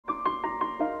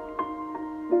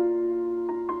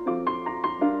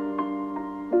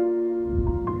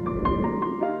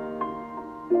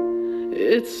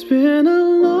It's been a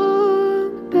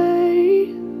long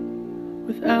day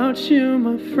without you,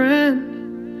 my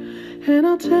friend, and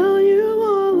I'll tell you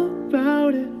all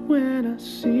about it when I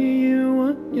see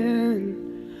you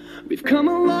again. We've come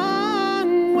a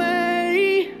long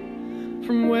way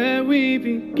from where we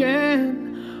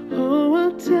began. Oh,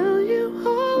 I'll tell you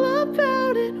all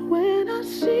about it when I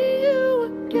see you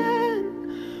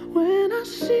again. When I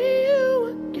see you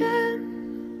again.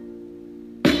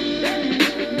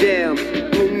 Damn,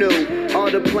 who knew? All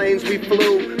the planes we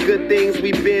flew, good things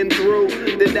we've been through,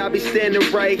 that I'll be standing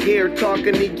right here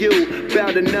talking to you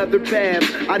about another path.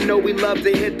 I know we love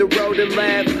to hit the road and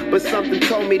laugh, but something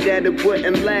told me that it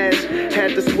wouldn't last.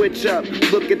 Had to switch up,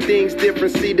 look at things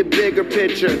different, see the bigger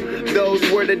picture. Those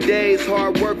were the days,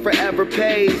 hard work forever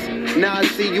pays. Now I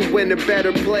see you in a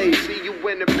better place. See you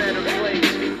in a better place.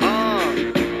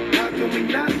 How can we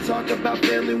not talk about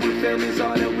family when family's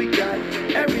all that we got?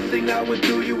 Everything I would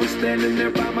do, you were standing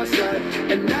there by my side,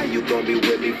 and now you gon' be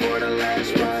with me for the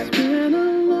last ride. It's been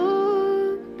a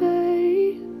long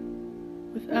day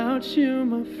without you,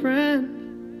 my friend,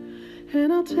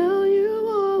 and I'll tell you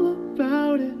all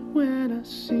about it when I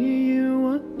see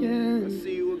you again.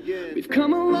 We've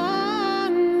come a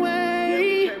long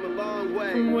way,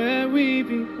 from where we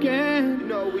began. You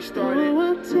know we started. Oh,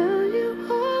 I'll tell you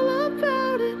all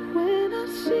about it when I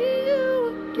see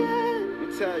you again. Let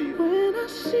me tell you. When I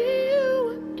see you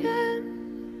again.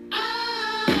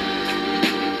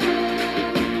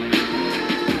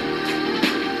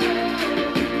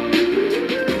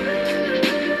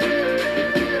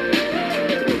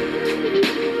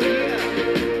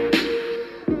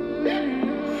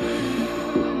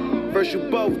 First you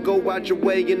both go out your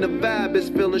way and the vibe is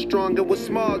feeling strong, and what's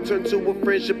small turn to a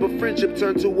friendship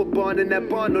turn to a bond, and that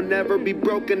bond will never be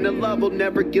broken, the love will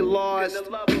never get lost.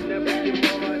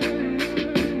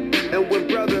 And when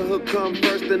brotherhood come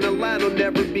first, then the line will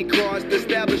never be crossed.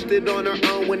 Established it on our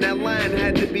own when that line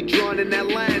had to be drawn, and that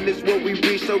line is what we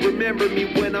reach, so remember me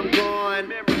when I'm gone.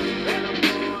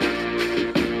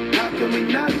 How can we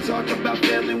not talk about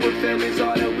family when family's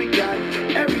all that we got?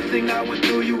 Everything I went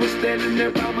through, you were standing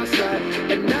there by my side,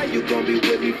 and now you gon' be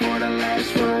with me for the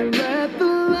last ride. Let the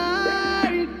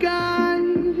light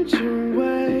guide your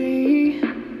way.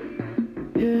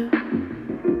 Yeah.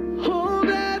 Hold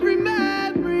every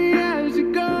memory as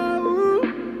you go,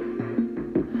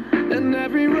 and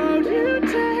every road you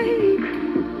take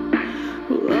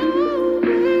will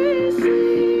always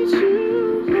lead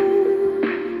you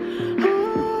home.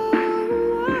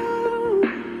 Oh,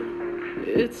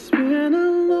 it's been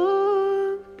a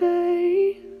long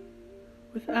day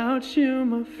without you,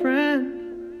 my friend,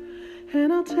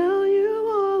 and I'll tell you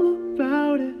all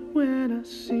about it when I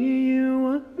see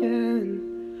you again.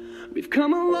 We've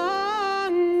come a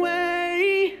long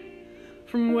way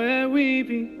from where we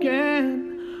began.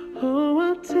 Oh,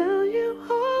 I'll tell